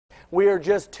We are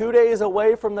just 2 days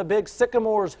away from the big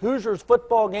Sycamores Hoosiers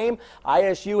football game.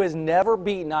 ISU has never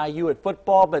beaten IU at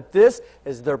football, but this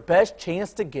is their best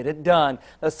chance to get it done.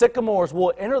 The Sycamores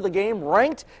will enter the game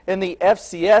ranked in the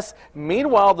FCS.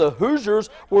 Meanwhile, the Hoosiers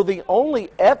were the only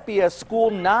FBS school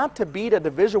not to beat a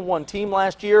Division I team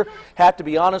last year. Have to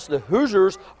be honest, the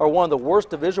Hoosiers are one of the worst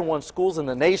Division I schools in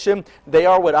the nation. They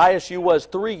are what ISU was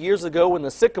 3 years ago when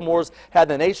the Sycamores had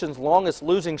the nation's longest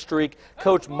losing streak.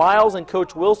 Coach Miles and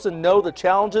Coach Wilson know the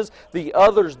challenges the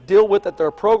others deal with at their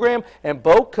program, and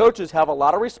both coaches have a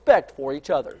lot of respect for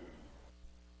each other.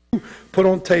 Put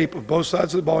on tape of both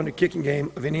sides of the ball in the kicking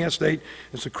game of Indiana State.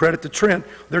 It's a credit to Trent.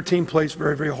 Their team plays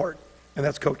very, very hard, and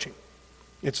that's coaching.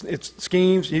 It's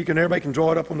schemes. Everybody can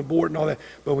draw it up on the board and all that,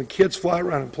 but when kids fly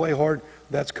around and play hard,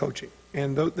 that's coaching.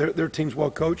 And their team's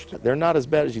well coached. They're not as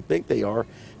bad as you think they are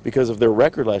because of their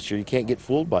record last year. You can't get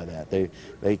fooled by that.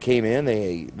 They came in,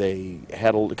 they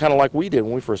had kind of like we did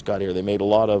when we first got here. They made a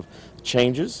lot of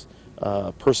changes,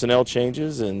 personnel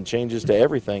changes and changes to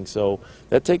everything. So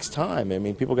that takes time. I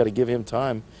mean, people got to give him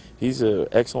time. He's an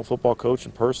excellent football coach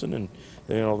in person, and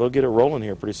they'll get it rolling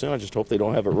here pretty soon. I just hope they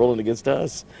don't have it rolling against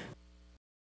us.